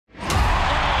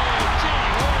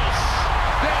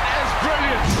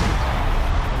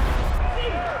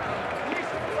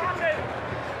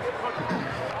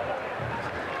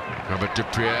But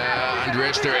Dupree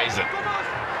underestimates it.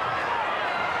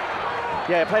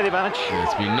 Yeah, play the advantage.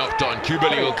 It's been knocked on.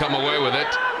 Cubelli will come away with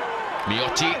it.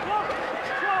 Miotti.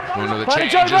 One of the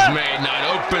Change changes made. Now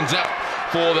it opens up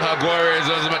for the Jaguares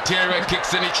as Matera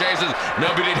kicks and he chases.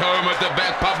 Nobody at home at the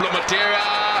back. Pablo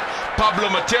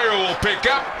Matera will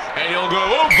pick up and he'll go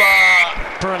over.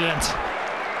 Brilliant.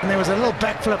 And there was a little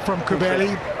backflip from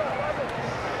Cubelli.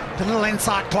 The little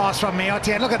inside pass from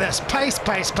Miotti. And look at this.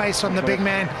 Pace from the big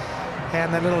man.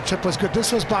 And the little chip was good.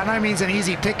 This was by no means an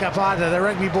easy pickup either. The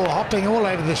rugby ball hopping all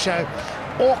over the show.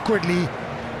 Awkwardly,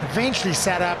 eventually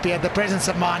sat up. He had the presence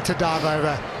of mind to dive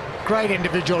over. Great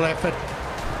individual effort.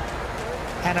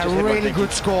 And a really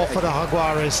good score for the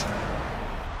Jaguares.